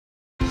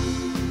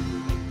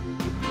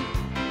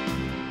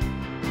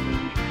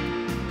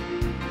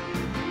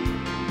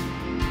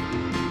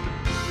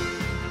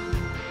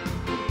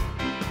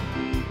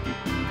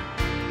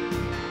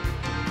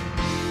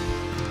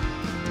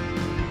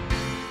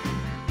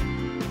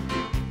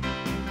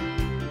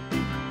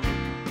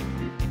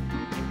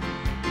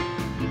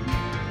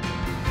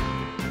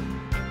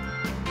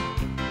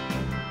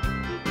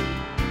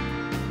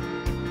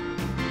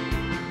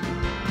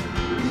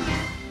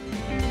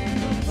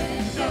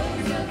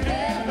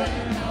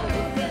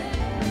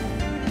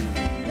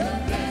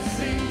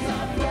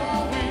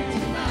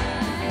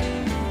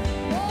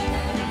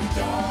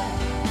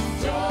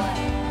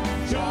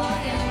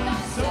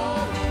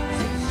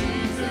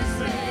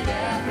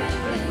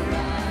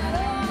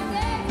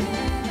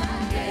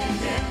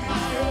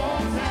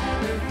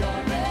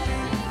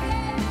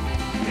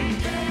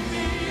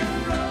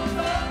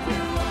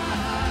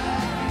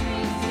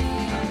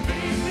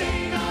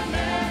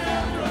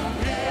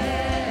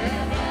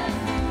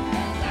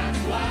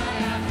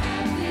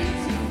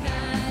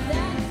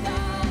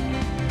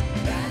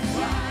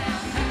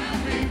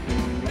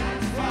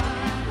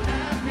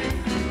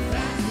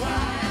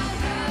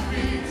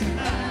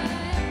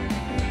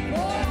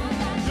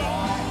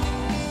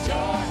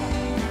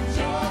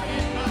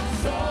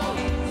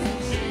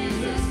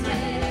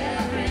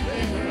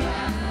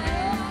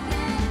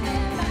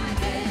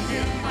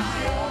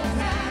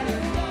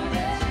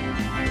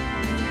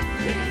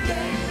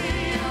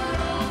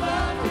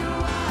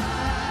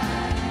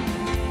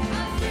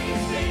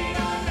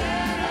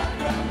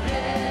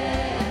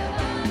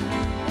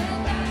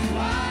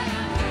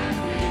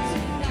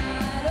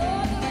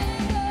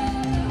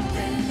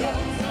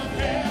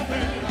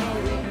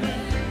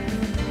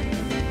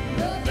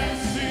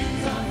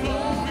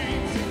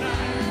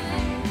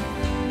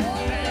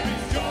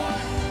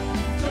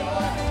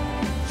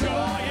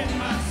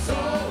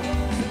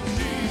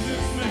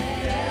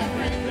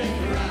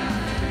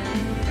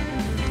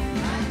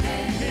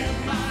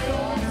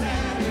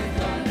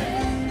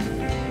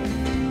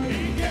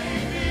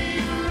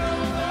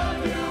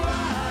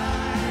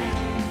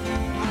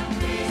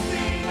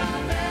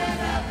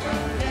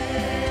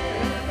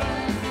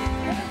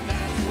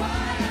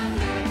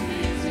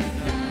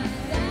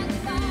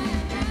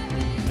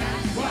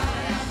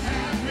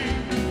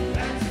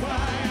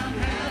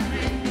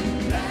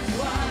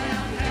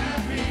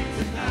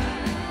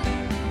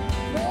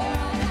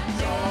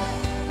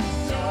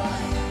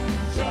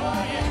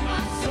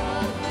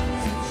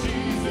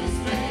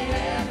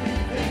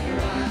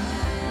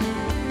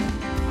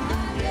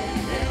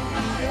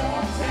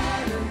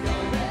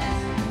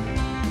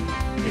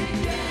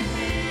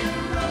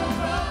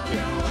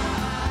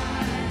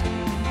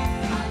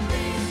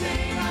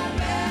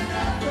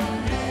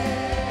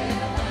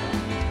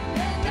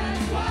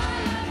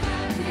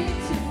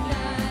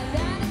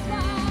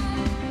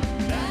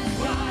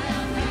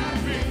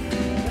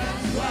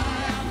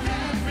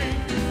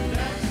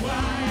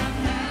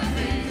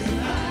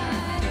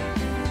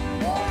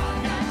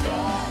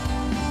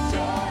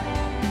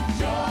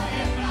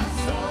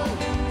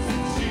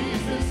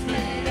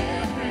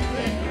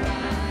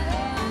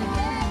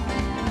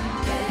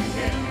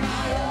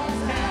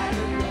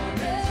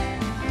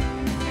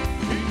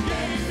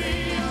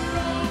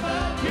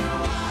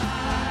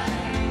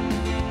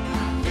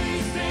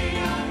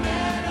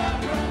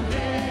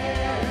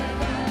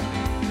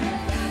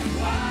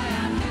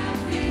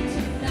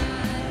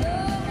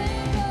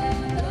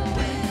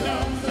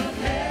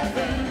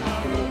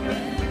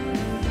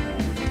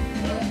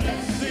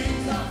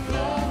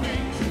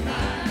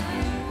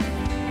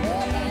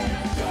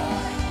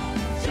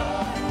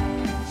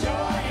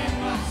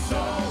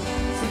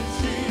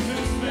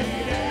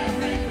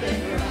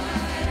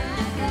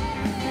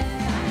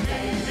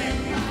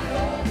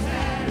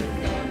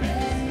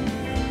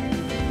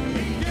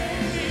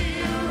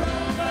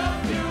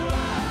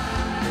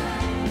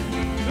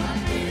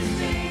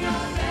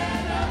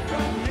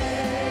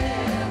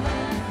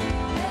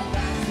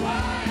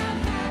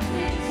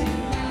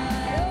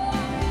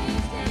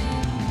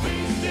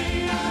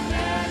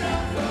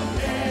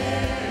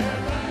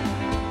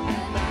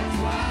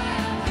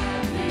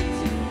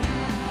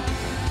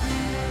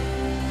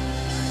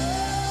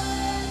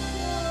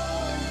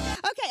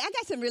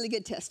some really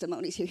good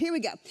testimonies here. Here we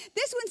go.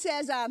 This one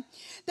says,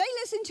 they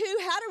listened to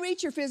How to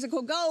Reach Your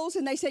Physical Goals,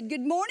 and they said,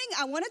 good morning.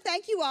 I want to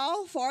thank you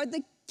all for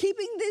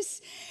keeping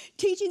this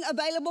teaching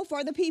available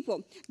for the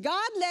people.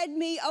 God led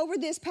me over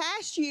this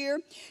past year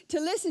to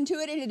listen to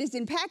it, and it has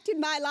impacted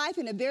my life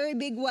in a very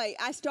big way.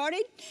 I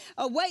started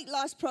a weight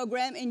loss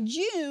program in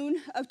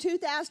June of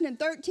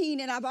 2013,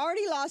 and I've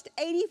already lost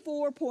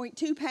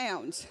 84.2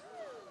 pounds.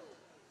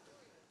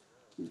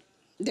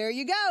 There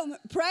you go.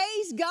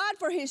 Praise God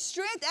for His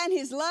strength and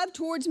His love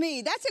towards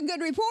me. That's a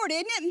good report,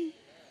 isn't it?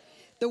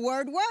 The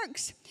word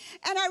works.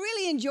 And I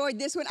really enjoyed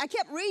this one. I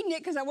kept reading it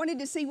because I wanted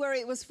to see where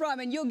it was from,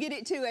 and you'll get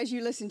it too as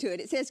you listen to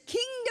it. It says,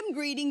 kingdom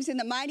greetings in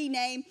the mighty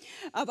name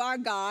of our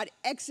God,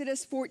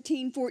 Exodus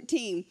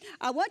 14:14.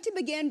 I want to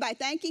begin by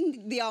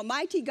thanking the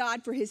Almighty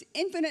God for His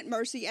infinite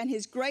mercy and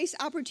His grace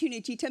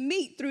opportunity to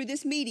meet through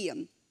this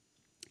medium.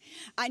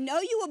 I know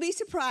you will be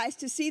surprised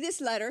to see this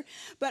letter,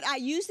 but I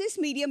use this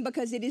medium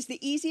because it is the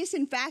easiest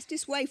and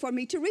fastest way for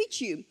me to reach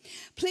you.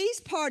 Please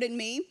pardon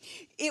me.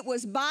 It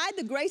was by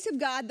the grace of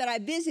God that I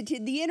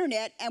visited the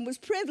internet and was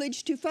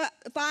privileged to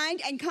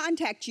find and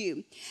contact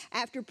you.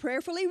 After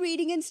prayerfully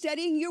reading and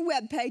studying your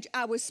webpage,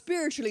 I was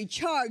spiritually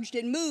charged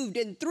and moved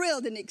and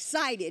thrilled and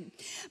excited.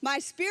 My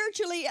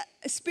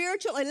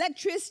spiritual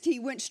electricity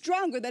went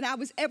stronger than I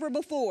was ever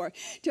before.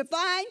 To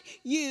find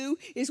you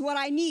is what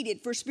I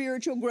needed for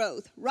spiritual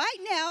growth. Right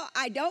now,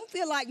 I don't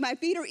feel like my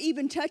feet are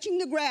even touching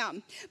the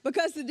ground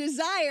because the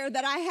desire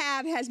that I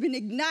have has been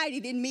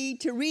ignited in me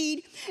to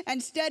read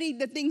and study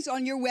the things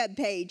on your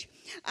webpage.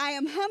 I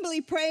am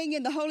humbly praying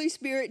in the Holy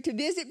Spirit to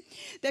visit,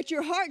 that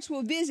your hearts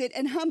will visit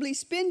and humbly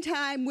spend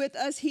time with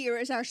us here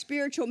as our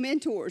spiritual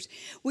mentors.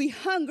 We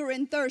hunger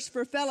and thirst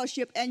for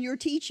fellowship and your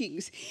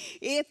teachings.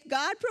 If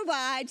God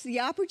provides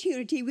the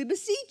opportunity, we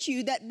beseech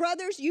you that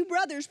you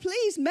brothers,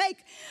 please make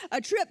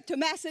a trip to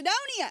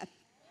Macedonia.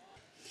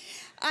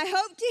 I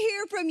hope to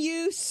hear from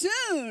you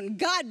soon.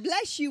 God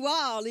bless you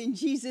all in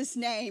Jesus'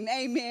 name.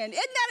 Amen. Isn't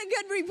that a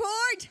good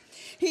report?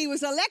 He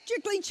was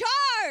electrically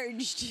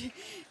charged.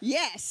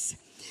 Yes.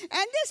 And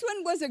this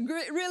one was a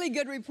really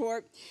good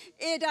report.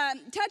 It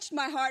touched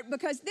my heart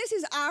because this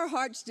is our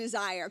heart's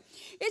desire.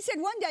 It said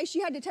one day she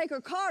had to take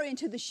her car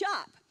into the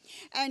shop.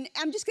 And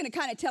I'm just going to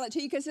kind of tell it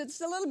to you because it's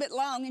a little bit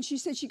long. And she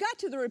said she got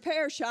to the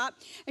repair shop,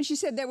 and she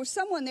said there was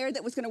someone there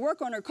that was going to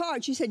work on her car.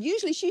 And she said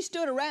usually she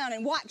stood around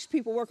and watched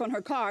people work on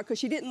her car because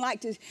she didn't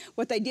like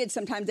what they did.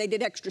 Sometimes they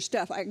did extra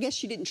stuff. I guess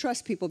she didn't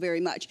trust people very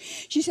much.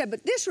 She said,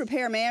 but this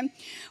repairman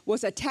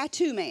was a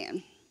tattoo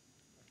man.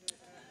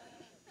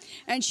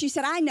 And she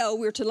said, I know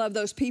we're to love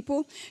those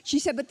people. She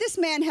said, but this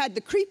man had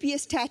the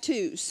creepiest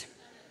tattoos.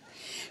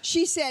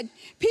 She said,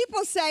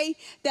 people say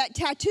that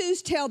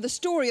tattoos tell the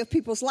story of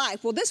people's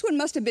life. Well, this one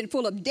must have been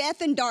full of death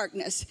and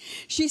darkness.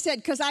 She said,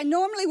 because I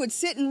normally would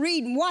sit and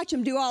read and watch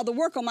him do all the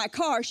work on my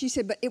car. She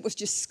said, but it was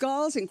just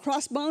skulls and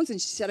crossbones,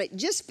 and she said, it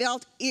just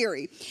felt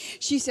eerie.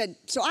 She said,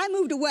 so I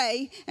moved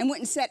away and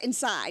went and sat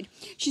inside.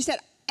 She said,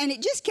 and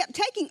it just kept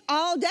taking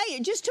all day.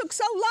 It just took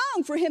so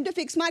long for him to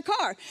fix my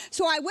car.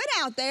 So I went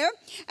out there,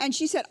 and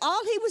she said,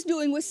 all he was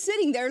doing was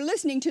sitting there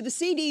listening to the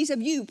CDs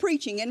of you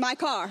preaching in my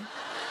car.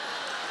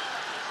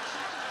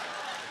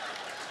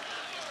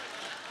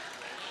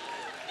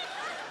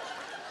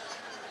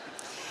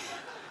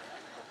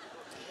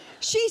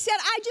 She said,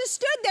 I just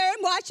stood there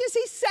and watched as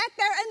he sat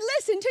there and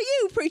listened to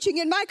you preaching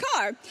in my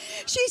car.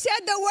 She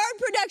said, the Word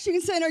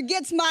Production Center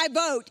gets my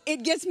vote.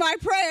 It gets my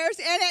prayers.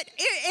 And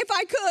if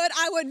I could,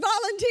 I would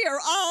volunteer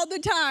all the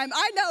time.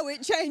 I know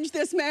it changed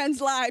this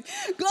man's life.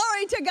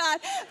 Glory to God.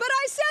 But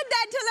I said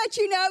that to let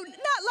you know,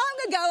 not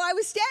long ago, I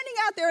was standing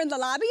out there in the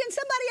lobby and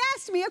somebody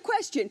asked me a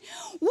question.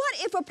 What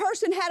if a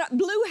person had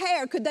blue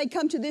hair? Could they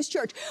come to this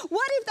church?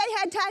 What if they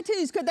had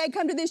tattoos? Could they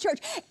come to this church?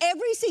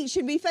 Every seat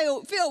should be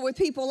filled with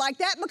people like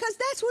that because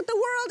that's what the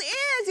world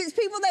is. It's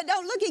people that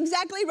don't look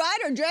exactly right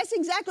or dress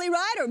exactly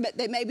right, or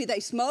maybe they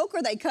smoke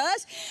or they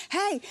cuss.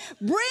 Hey,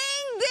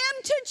 bring them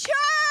to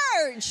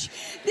church.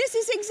 This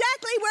is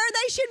exactly where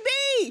they should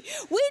be.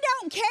 We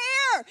don't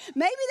care.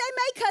 Maybe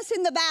they may cuss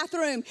in the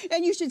bathroom,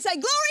 and you should say,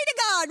 glory to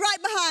God,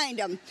 right behind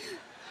them.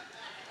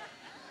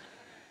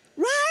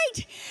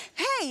 Right?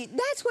 Hey,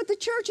 that's what the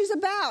church is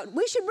about.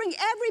 We should bring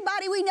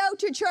everybody we know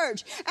to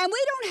church, and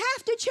we don't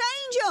have to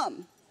change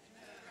them.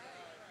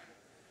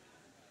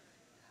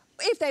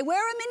 If they wear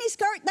a mini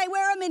skirt, they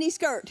wear a mini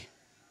skirt.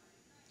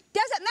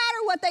 Doesn't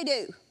matter what they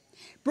do.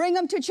 Bring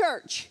them to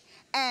church.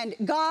 And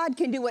God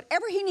can do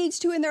whatever He needs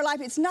to in their life.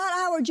 It's not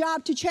our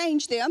job to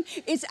change them.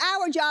 It's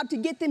our job to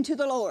get them to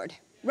the Lord.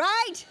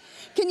 Right?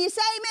 Can you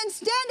say amen?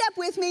 Stand up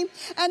with me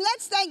and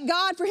let's thank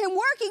God for Him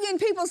working in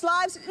people's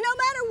lives no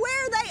matter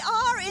where they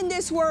are in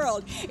this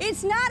world.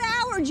 It's not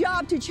our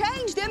job to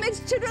change them.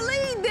 It's to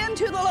lead them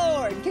to the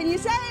Lord. Can you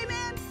say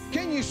amen?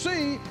 Can you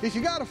see, if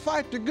you got to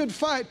fight the good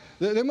fight,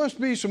 there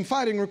must be some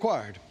fighting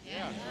required?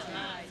 Yeah.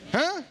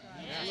 Huh?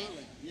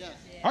 Yes.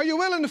 Are you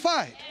willing to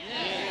fight?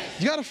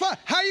 Yes. You got to fight.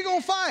 How are you going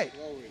to fight?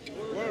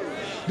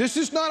 This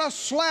is not a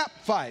slap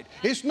fight.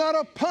 It's not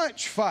a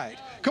punch fight.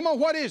 Come on,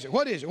 what is it?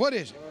 What is it? What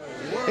is it?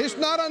 It's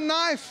not a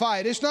knife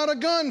fight. It's not a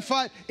gun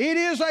fight. It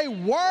is a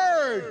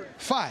word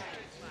fight.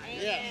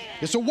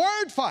 It's a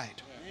word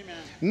fight.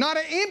 Not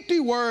an empty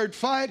word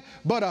fight,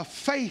 but a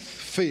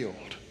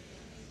faith-filled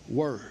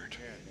word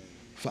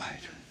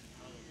fight.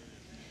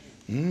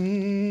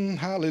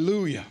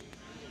 Hallelujah.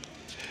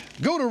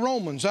 Go to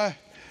Romans. Let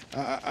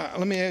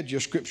me add you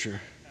a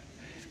scripture.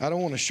 I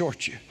don't want to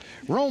short you.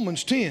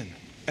 Romans 10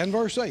 and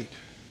verse 8.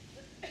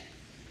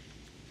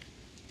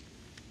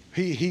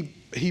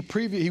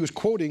 He was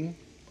quoting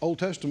Old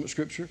Testament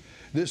scripture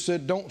that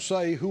said, don't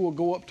say who will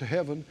go up to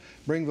heaven,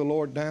 bring the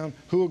Lord down,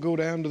 who will go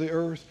down to the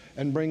earth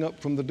and bring up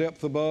from the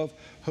depth above,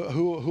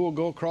 who will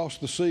go across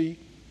the sea.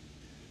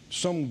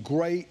 Some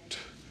great,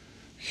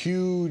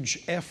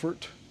 huge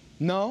effort.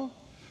 No.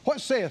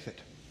 What saith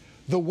it?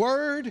 The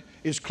word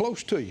is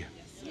close to you.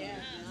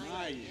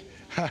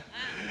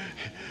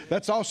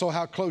 That's also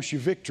how close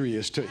your victory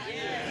is to you.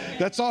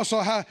 That's also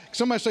how,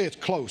 somebody say it's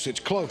close, it's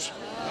close.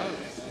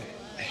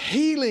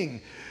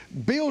 Healing,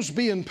 bills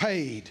being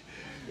paid,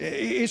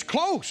 it's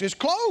close, it's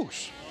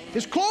close,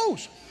 it's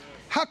close.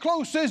 How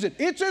close is it?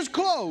 It's as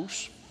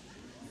close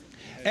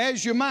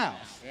as your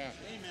mouth.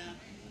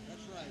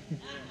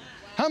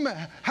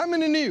 How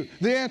many knew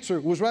the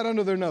answer was right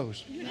under their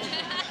nose?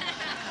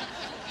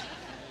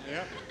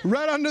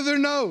 Right under their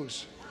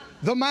nose.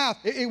 The mouth,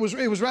 it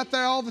was right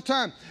there all the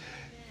time.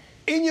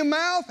 In your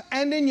mouth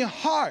and in your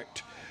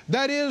heart.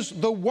 That is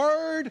the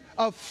word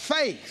of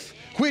faith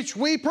which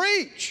we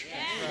preach.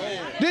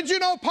 Did you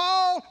know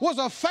Paul was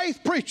a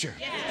faith preacher?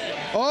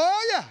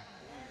 Oh yeah.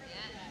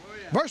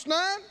 Verse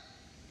 9.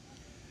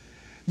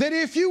 That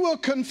if you will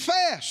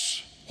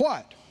confess,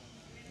 what?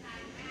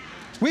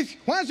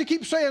 Why does he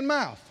keep saying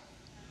mouth?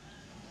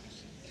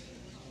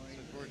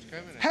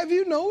 Have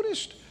you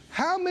noticed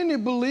how many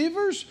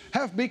believers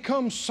have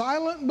become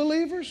silent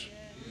believers?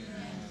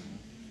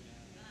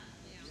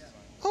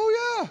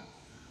 Oh yeah.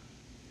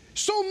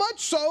 So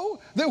much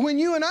so that when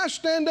you and I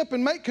stand up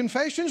and make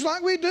confessions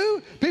like we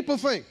do, people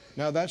think,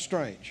 now that's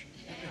strange.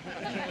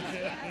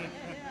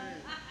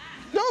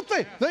 Don't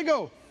they? They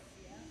go,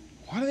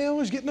 why are they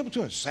always getting up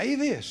to us? Say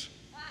this,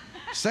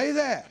 say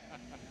that,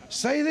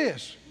 say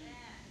this.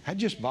 That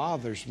just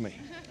bothers me.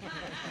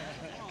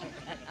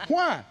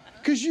 Why?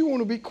 Because you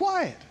want to be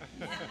quiet.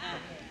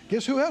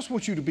 Guess who else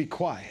wants you to be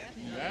quiet?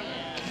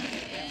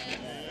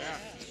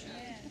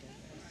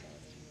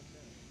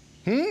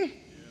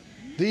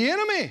 The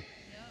enemy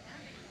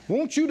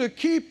wants you to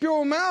keep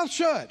your mouth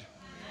shut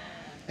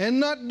and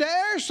not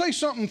dare say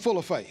something full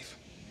of faith.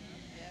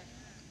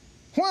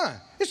 Why?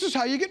 This is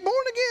how you get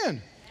born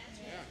again.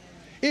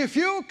 If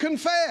you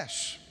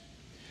confess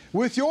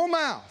with your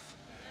mouth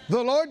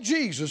the Lord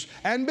Jesus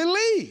and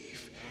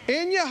believe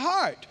in your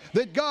heart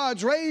that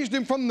God's raised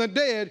him from the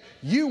dead,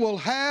 you will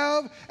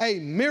have a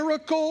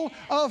miracle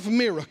of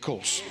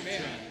miracles.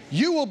 Amen.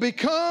 You will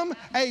become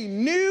a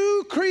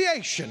new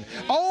creation.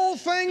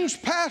 Old things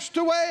passed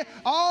away,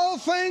 all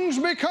things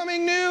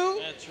becoming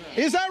new. That's right.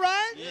 Is that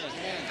right? Yes.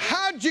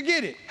 How'd you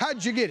get it?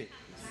 How'd you get it?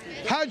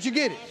 How'd you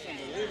get it?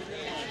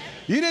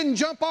 You didn't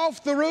jump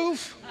off the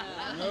roof?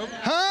 Nope.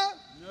 Huh?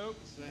 Nope.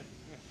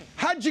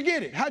 How'd you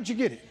get it? How'd you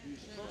get it?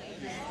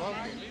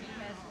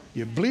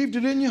 You believed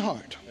it in your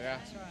heart. Yeah.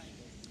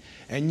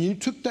 And you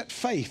took that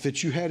faith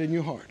that you had in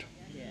your heart.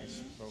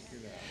 Yes.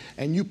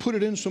 And you put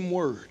it in some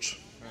words.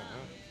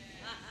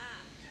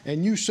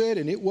 And you said,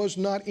 and it was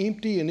not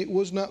empty and it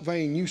was not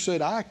vain. You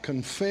said, I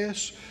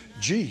confess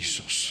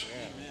Jesus,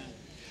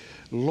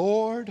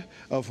 Lord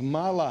of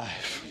my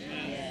life.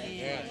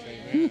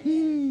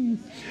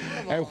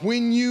 And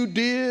when you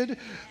did,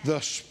 the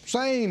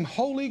same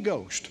Holy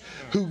Ghost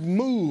who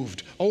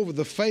moved over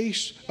the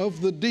face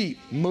of the deep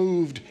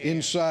moved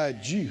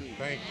inside you.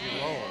 Thank you,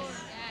 Lord.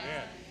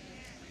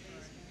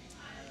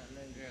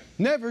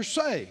 Never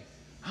say,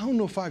 I don't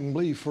know if I can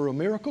believe for a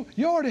miracle.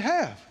 You already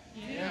have.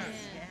 Yes.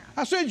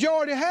 I said you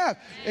already have.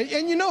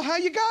 And you know how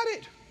you got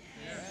it.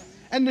 Yes.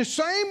 And the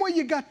same way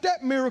you got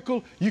that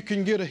miracle, you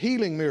can get a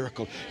healing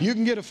miracle. You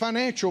can get a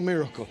financial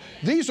miracle.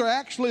 These are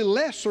actually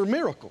lesser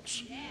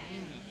miracles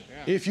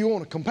if you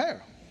want to compare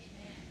them.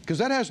 Because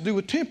that has to do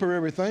with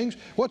temporary things.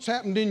 What's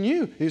happened in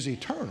you is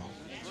eternal.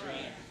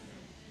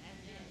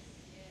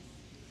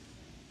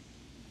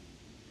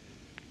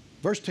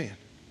 Verse 10.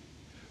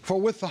 For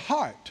with the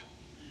heart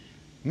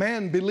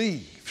man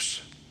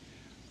believes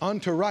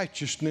unto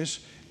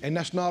righteousness, and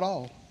that's not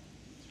all.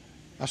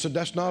 I said,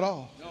 that's not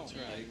all. That's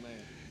right.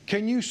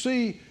 Can you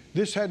see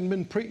this hadn't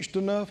been preached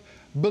enough?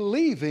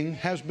 Believing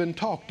has been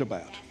talked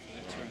about.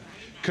 That's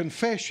right.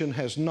 Confession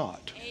has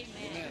not.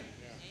 Amen.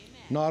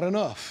 Not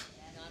enough.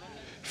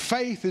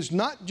 Faith is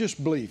not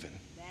just believing.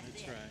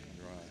 That's right.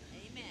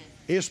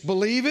 It's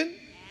believing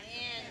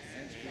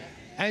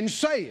and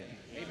saying.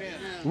 Amen.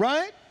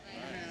 Right?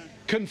 Amen.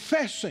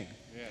 Confessing.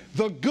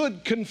 The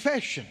good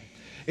confession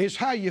is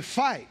how you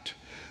fight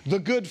the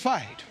good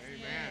fight.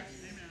 Amen.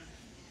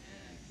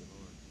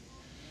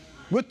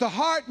 With the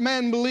heart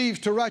man believes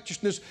to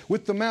righteousness,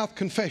 with the mouth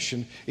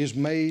confession is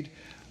made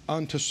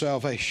unto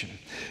salvation.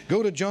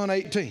 Go to John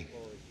 18.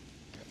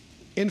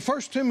 In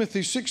 1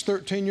 Timothy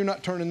 6:13, you're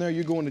not turning there,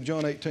 you're going to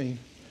John 18.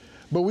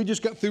 But we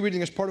just got through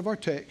reading as part of our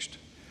text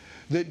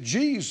that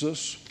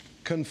Jesus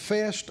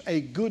confessed a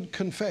good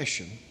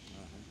confession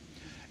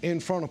in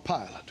front of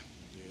Pilate.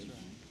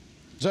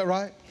 Is that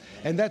right?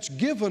 And that's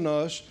given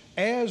us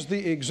as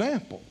the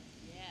example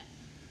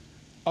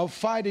of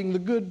fighting the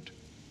good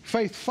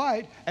faith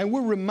fight. And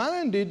we're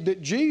reminded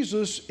that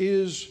Jesus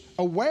is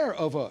aware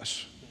of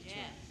us.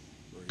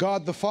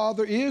 God the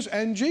Father is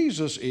and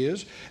Jesus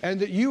is. And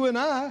that you and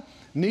I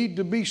need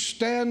to be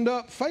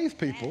stand-up faith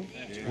people.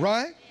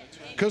 Right?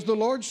 Because the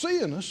Lord's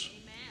seeing us.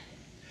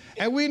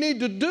 And we need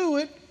to do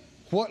it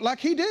like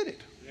He did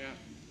it.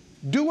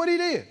 Do what He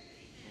did.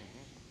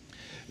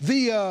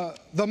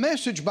 The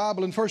Message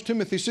Bible in 1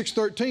 Timothy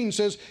 6:13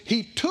 says,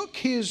 He took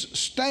His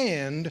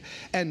stand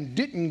and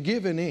didn't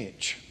give an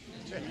inch.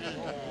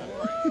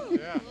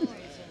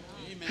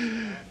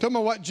 Tell me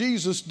what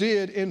Jesus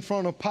did in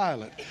front of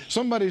Pilate.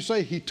 Somebody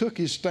say He took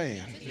His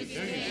stand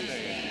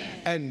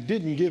and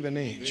didn't give an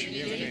inch.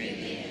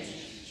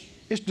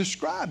 It's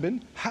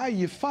describing how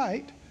you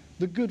fight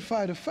the good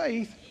fight of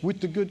faith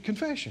with the good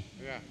confession.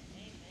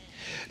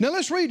 Now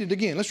let's read it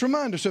again. Let's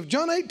remind ourselves.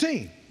 John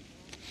 18.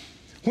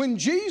 When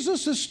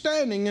Jesus is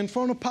standing in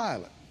front of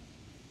Pilate,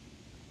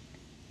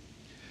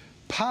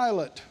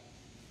 Pilate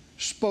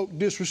spoke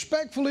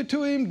disrespectfully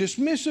to him,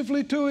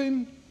 dismissively to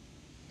him.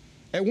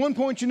 At one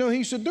point, you know,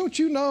 he said, don't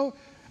you know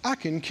I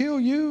can kill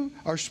you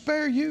or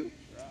spare you?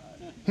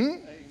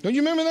 Don't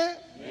you remember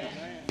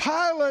that?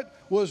 Pilate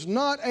was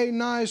not a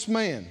nice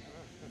man.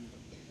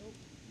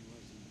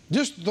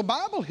 Just the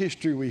Bible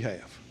history we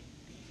have.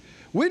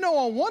 We know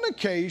on one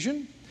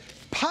occasion,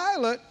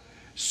 Pilate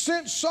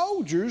sent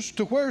soldiers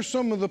to where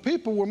some of the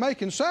people were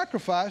making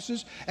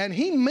sacrifices, and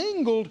he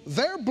mingled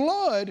their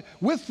blood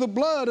with the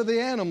blood of the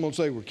animals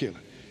they were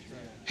killing.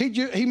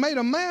 He made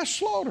a mass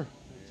slaughter.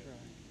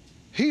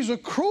 He's a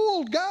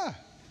cruel guy.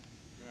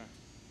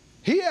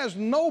 He has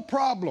no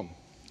problem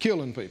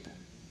killing people.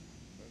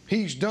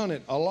 He's done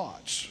it a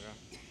lot.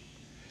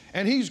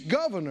 And he's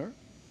governor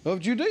of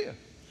Judea.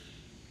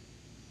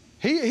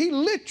 He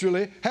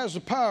literally has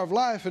the power of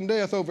life and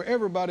death over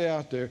everybody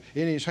out there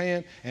in his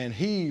hand, and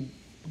he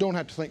don't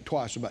have to think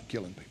twice about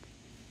killing people.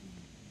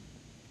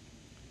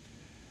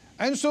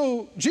 And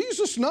so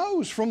Jesus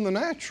knows from the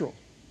natural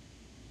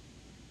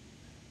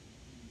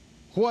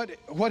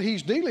what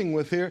he's dealing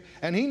with here,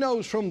 and he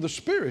knows from the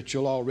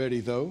spiritual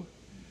already, though,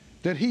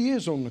 that he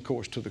is on the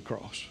course to the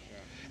cross.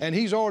 And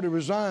he's already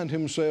resigned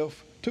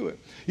himself to it.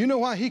 You know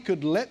why he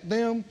could let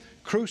them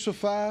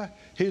crucify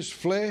his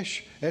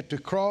flesh at the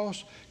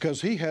cross?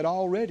 Because he had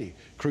already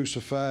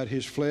crucified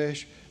his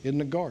flesh in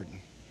the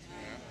garden.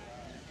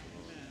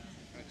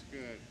 That's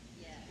good.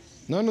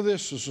 None of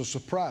this is a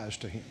surprise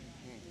to him.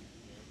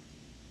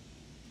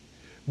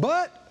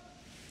 But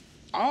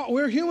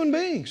we're human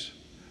beings.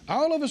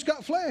 All of us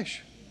got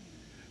flesh.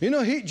 You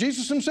know,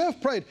 Jesus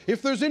himself prayed,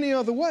 if there's any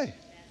other way.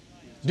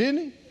 Didn't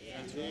he?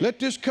 Let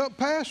this cup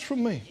pass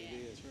from me.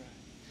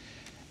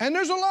 And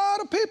there's a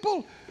lot of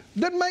people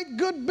that make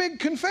good big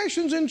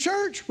confessions in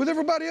church with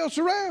everybody else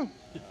around.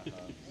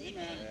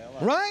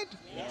 Right?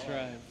 That's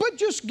right. But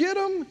just get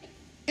them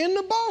in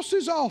the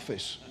boss's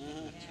office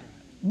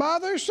by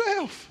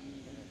themselves.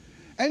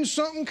 And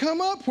something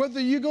come up, whether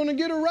you're going to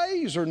get a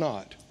raise or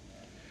not,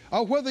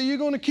 or whether you're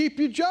going to keep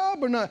your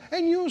job or not.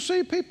 And you'll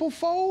see people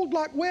fold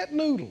like wet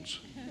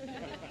noodles.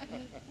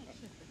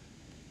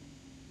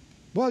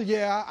 Well,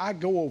 yeah, I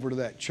go over to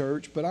that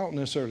church, but I don't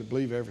necessarily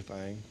believe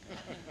everything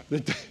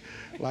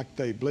like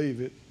they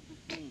believe it.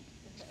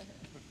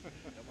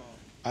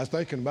 I was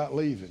thinking about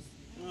leaving.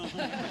 I'm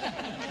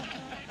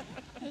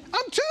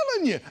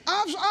telling you,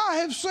 I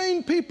have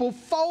seen people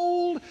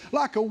fold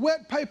like a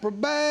wet paper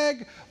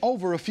bag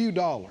over a few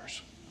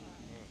dollars.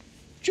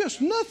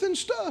 Just nothing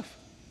stuff.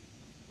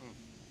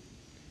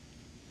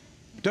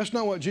 That's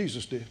not what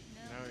Jesus did.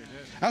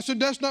 I said,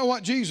 that's not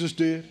what Jesus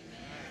did.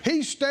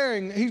 He's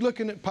staring, he's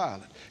looking at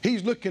Pilate.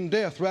 He's looking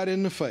death right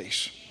in the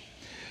face.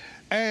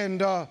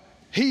 And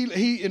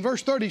he in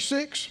verse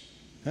 33,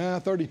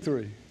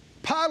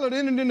 Pilate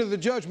entered into the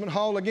judgment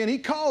hall again. He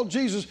called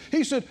Jesus.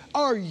 He said,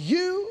 are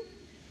you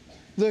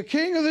the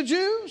king of the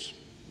Jews?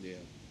 Yeah.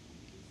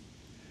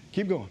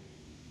 Keep going.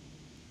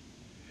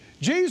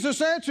 Jesus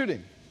answered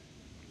him,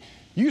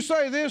 you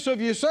say this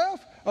of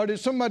yourself, or did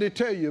somebody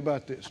tell you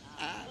about this?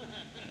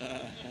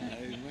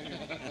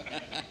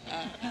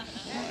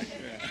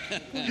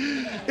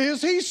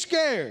 Is he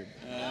scared?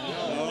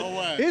 No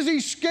way. Is he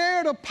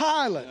scared of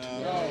Pilate?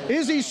 No.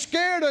 Is he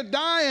scared of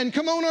dying?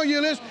 Come on,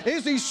 you listen.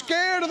 Is he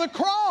scared of the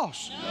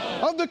cross?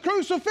 No. Of the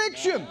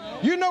crucifixion? No.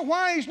 You know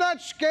why he's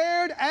not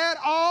scared at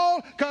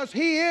all? Because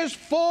he is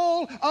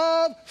full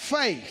of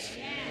faith.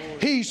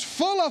 Yes. He's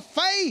full of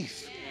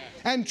faith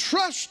and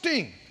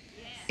trusting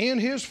in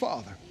his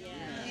Father.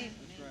 Amen.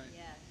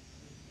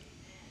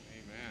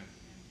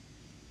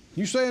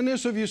 You saying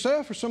this of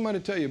yourself, or somebody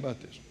tell you about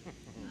this?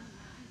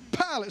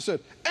 Pilate said,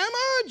 am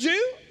I a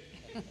Jew?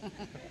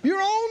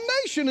 Your own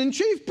nation and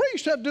chief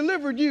priests have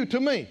delivered you to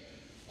me.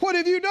 What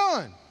have you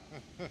done?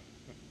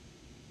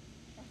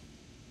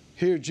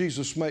 here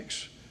Jesus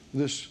makes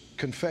this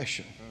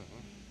confession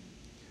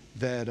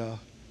that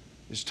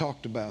is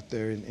talked about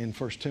there in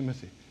 1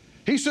 Timothy.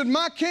 He said,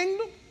 my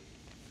kingdom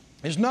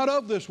is not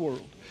of this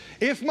world.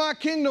 If my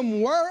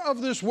kingdom were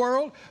of this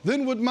world,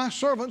 then would my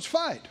servants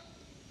fight.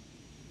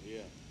 Yeah.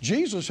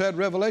 Jesus had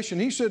revelation.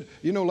 He said,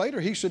 you know, later,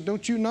 he said,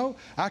 don't you know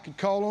I could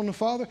call on the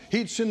Father?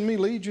 He'd send me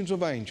legions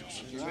of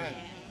angels. That's right.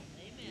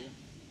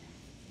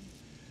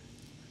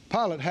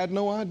 Pilate had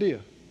no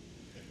idea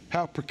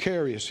how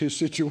precarious his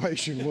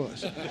situation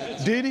was.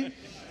 Did he?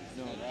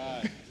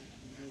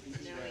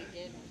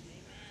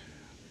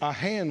 A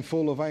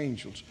handful of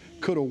angels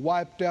could have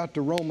wiped out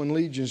the Roman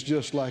legions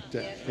just like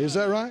that. Is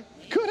that right?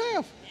 Could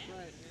have.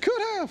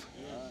 Could have.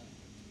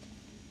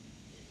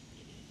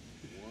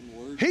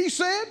 He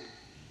said,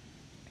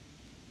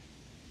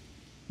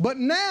 but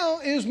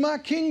now is my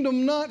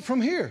kingdom not from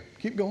here.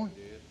 Keep going.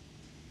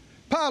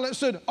 Pilate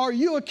said, are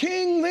you a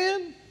king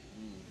then?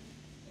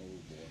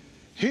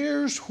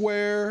 Here's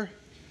where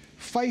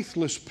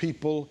faithless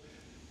people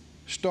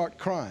start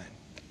crying.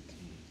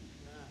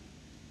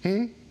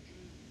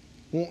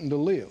 Wanting to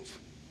live.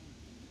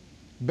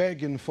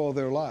 Begging for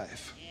their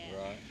life.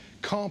 Right.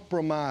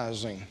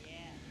 Compromising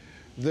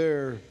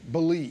their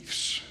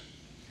beliefs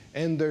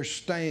and their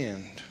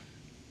stand.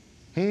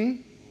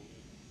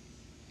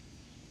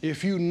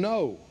 If you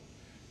know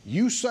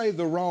you say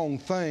the wrong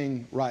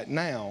thing right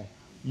now,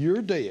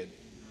 you're dead.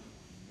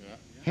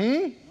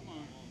 A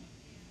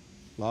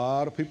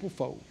lot of people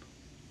fold.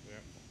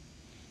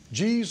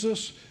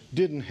 Jesus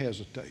didn't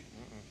hesitate.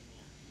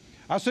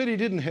 I said he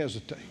didn't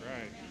hesitate.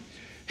 Right.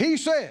 He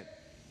said,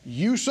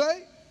 you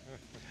say,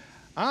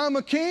 I'm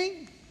a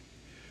king.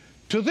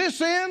 To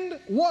this end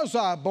was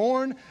I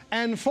born,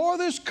 and for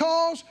this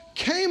cause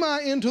came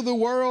I into the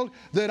world,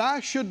 that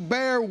I should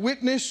bear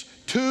witness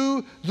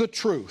to the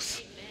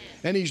truth.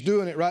 And he's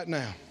doing it right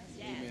now.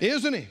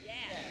 Isn't he?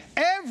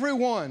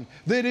 Everyone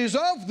that is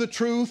of the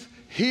truth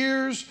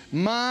hears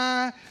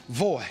my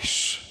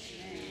voice.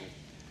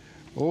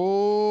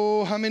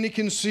 Oh, how many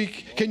can see?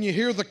 Can you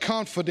hear the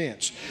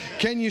confidence?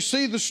 Can you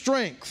see the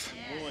strength?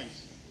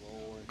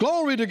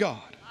 Glory to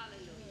God.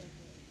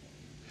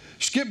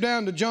 Skip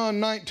down to John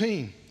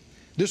 19.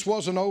 This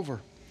wasn't over.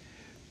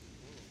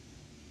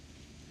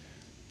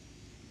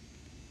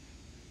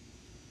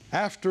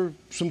 After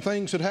some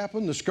things had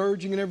happened, the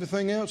scourging and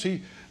everything else,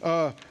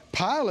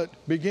 Pilate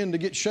began to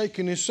get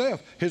shaken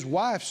himself. His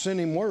wife sent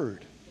him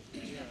word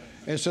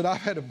and said, I've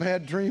had a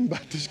bad dream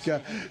about this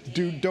guy.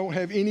 Don't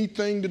have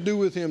anything to do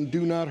with him.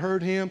 Do not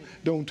hurt him.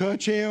 Don't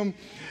touch him.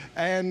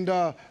 And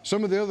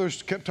some of the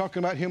others kept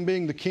talking about him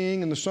being the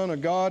king and the Son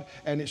of God,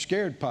 and it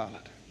scared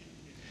Pilate.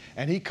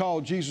 And he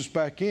called Jesus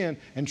back in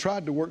and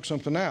tried to work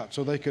something out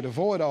so they could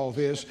avoid all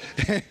this.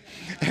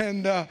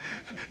 And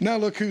now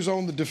look who's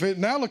on the defense.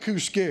 Now look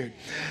who's scared.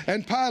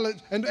 And Pilate,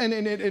 and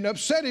it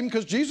upset him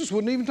because Jesus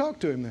wouldn't even talk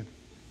to him then.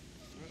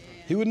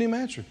 He wouldn't even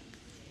answer.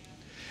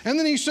 And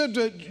then he said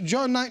to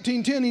John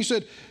 19:10, he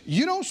said,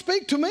 you don't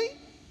speak to me?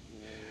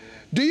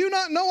 Do you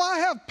not know I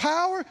have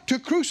power to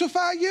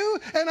crucify you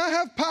and I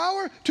have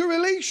power to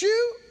release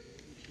you?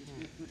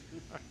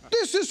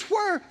 This is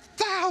where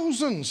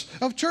thousands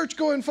of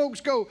church-going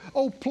folks go,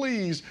 oh,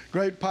 please,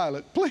 great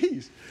Pilate,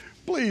 please,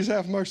 please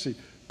have mercy.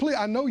 Please,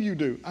 I know you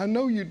do. I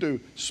know you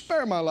do.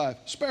 Spare my life.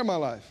 Spare my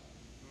life.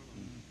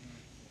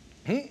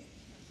 Will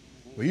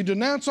you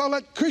denounce all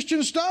that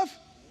Christian stuff?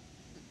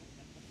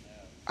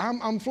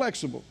 I'm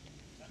flexible.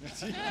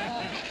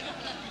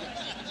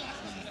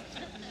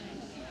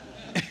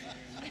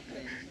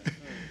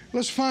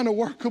 Let's find a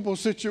workable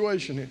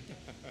situation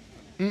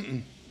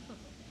here.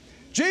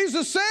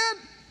 Jesus said,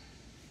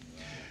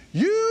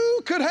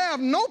 you could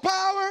have no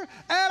power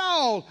at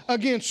all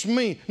against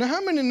me. Now, how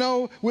many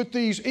know with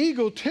these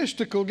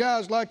egotistical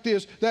guys like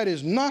this, that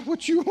is not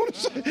what you want to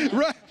say,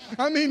 right?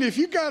 I mean, if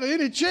you got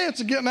any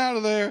chance of getting out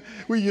of there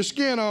with your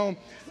skin on,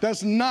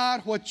 that's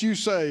not what you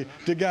say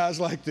to guys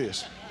like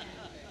this.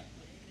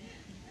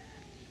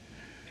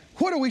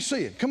 What are we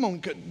seeing? Come on,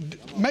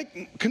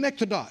 connect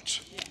the dots.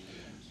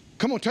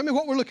 Come on, tell me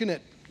what we're looking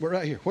at. We're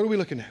right here. What are we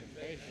looking at?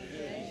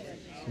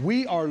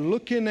 We are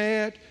looking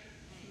at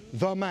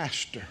the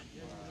Master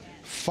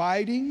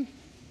fighting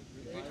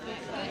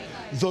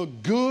the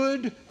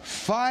good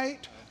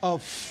fight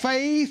of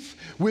faith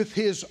with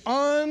his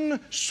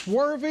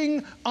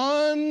unswerving,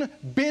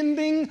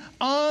 unbending,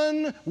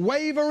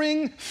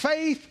 unwavering,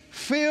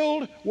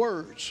 faith-filled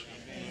words.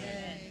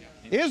 Amen.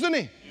 Isn't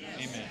he?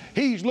 Amen.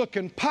 He's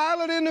looking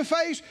Pilate in the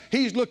face.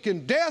 He's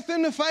looking death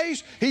in the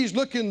face. He's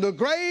looking the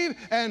grave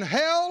and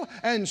hell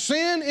and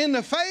sin in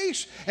the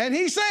face. And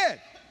he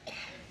said,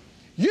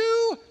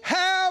 you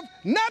have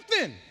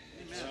nothing.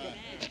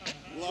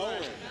 Glory.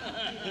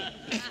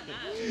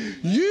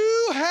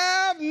 You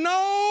have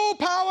no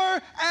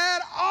power at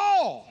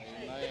all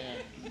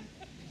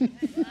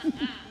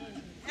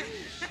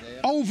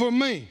over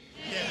me.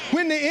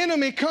 When the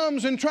enemy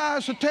comes and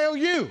tries to tell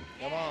you,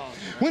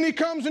 when he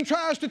comes and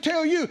tries to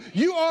tell you,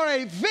 you are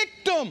a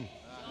victim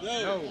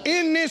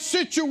in this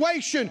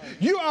situation.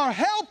 You are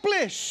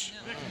helpless.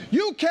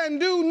 You can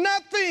do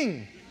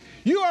nothing.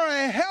 You are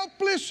a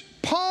helpless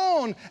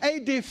pawn, a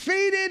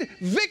defeated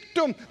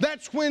victim.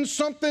 That's when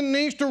something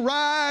needs to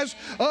rise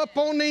up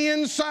on the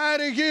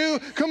inside of you.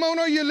 Come on,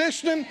 are you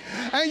listening?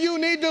 And you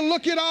need to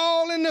look it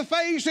all in the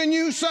face and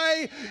you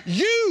say,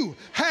 you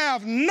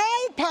have no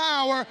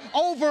power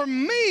over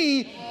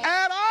me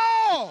at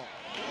all.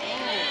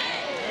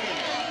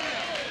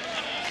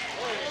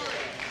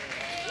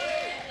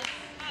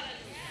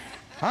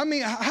 I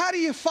mean, how do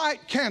you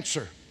fight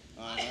cancer?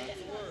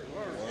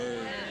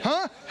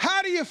 Huh?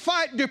 How do you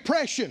fight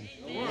depression?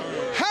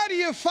 How do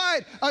you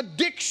fight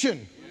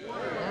addiction?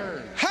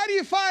 How do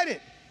you fight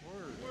it?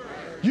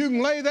 You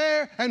can lay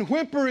there and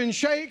whimper and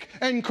shake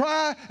and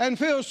cry and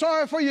feel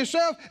sorry for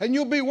yourself, and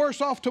you'll be worse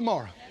off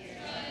tomorrow.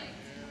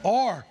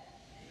 Or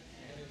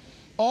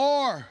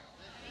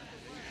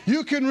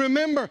you can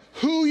remember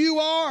who you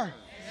are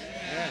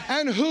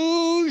and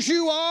whose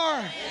you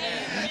are.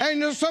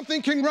 And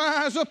something can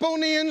rise up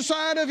on the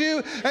inside of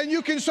you, and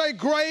you can say,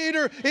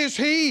 greater is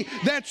He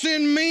that's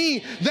in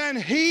me than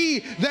he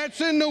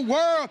that's in the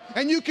world.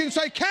 And you can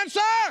say, cancer,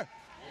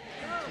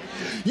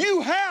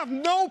 you have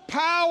no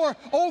power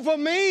over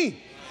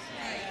me.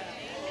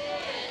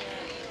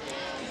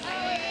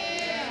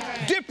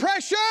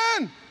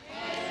 Depression,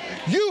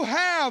 you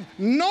have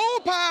no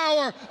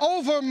power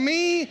over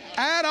me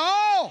at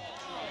all.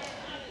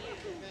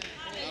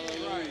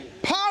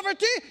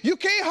 Poverty, you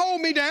can't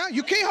hold me down.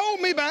 You can't hold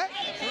me back.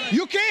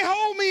 You can't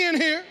hold me in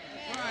here.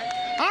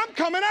 I'm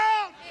coming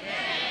out.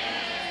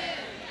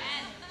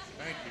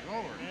 Thank you,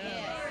 Lord.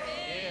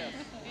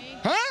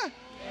 Huh?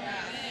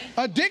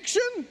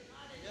 Addiction,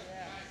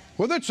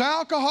 whether it's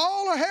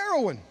alcohol or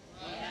heroin.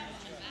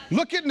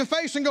 Look it in the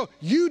face and go,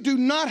 you do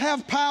not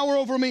have power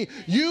over me.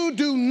 You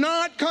do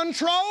not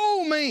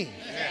control me.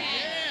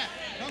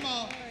 Come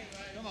on.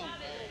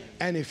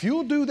 And if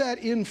you'll do that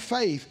in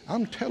faith,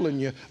 I'm telling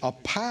you, a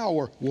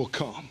power will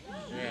come.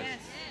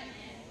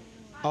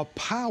 A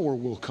power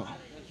will come.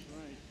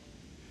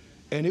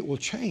 And it will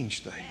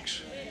change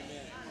things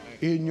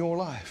in your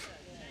life.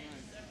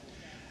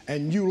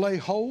 And you lay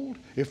hold.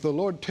 If the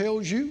Lord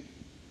tells you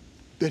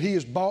that He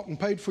has bought and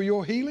paid for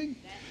your healing,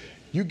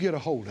 you get a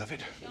hold of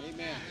it.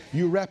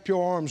 You wrap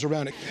your arms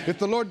around it. If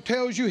the Lord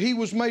tells you He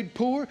was made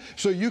poor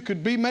so you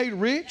could be made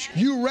rich,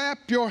 you wrap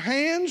your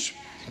hands,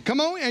 come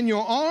on, and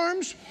your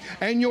arms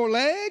and your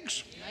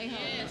legs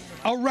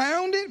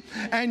around it,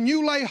 and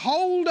you lay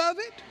hold of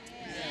it,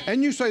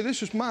 and you say,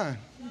 this is mine.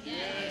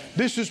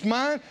 This is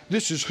mine.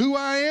 This is who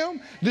I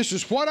am. This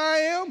is what I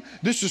am.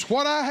 This is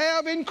what I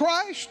have in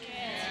Christ.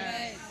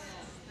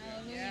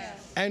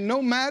 And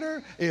no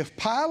matter if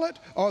Pilate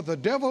or the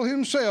devil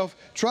himself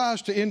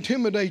tries to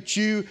intimidate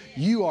you,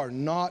 you are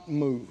not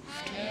moved.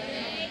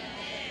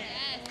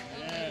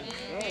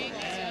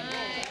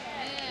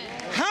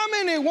 How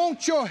many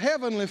want your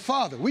heavenly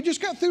Father? We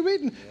just got through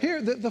reading here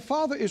that the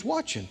Father is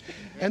watching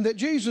and that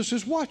Jesus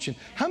is watching.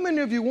 How many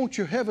of you want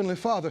your heavenly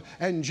Father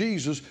and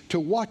Jesus to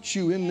watch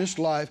you in this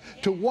life,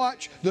 to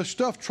watch the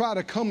stuff try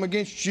to come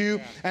against you,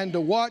 and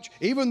to watch,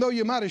 even though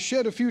you might have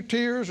shed a few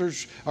tears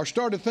or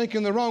started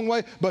thinking the wrong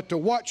way, but to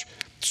watch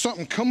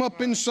something come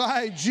up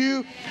inside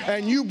you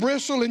and you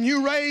bristle and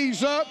you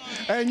raise up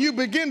and you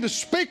begin to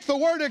speak the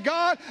Word of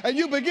God and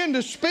you begin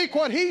to speak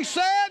what He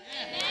said?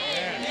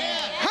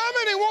 How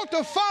many want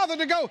the Father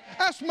to go,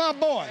 that's my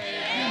boy,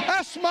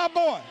 that's my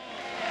boy,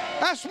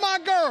 that's my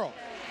girl,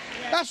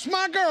 that's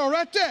my girl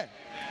right there,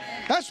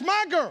 that's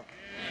my girl.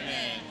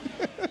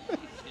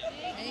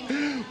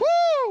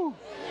 Woo!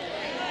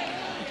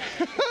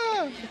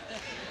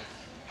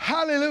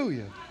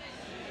 Hallelujah.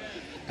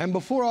 And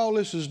before all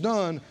this is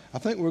done, I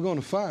think we're going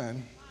to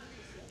find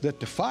that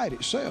the fight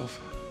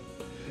itself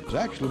is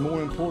actually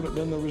more important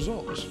than the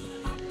results.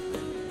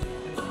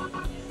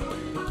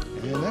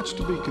 And that's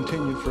to be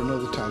continued for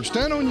another time.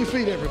 Stand on your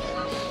feet, everybody.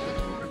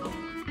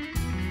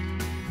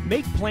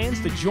 Make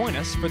plans to join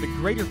us for the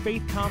Greater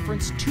Faith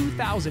Conference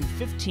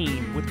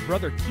 2015 with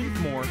Brother Keith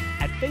Moore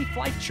at Faith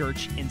Life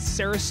Church in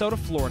Sarasota,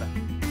 Florida,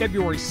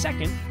 February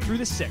 2nd through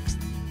the 6th.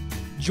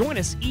 Join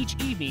us each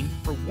evening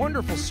for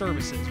wonderful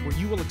services where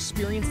you will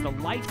experience the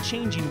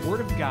life-changing Word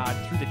of God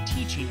through the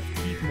teaching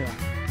of Keith Moore.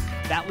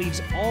 That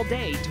leaves all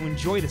day to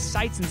enjoy the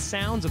sights and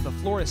sounds of the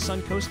Florida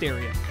Suncoast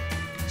area.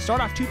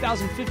 Start off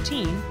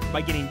 2015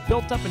 by getting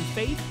built up in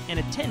faith and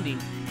attending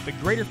the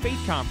Greater Faith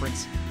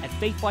Conference at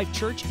Faith Life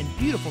Church in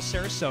beautiful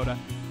Sarasota,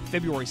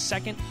 February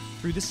 2nd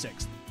through the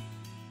 6th.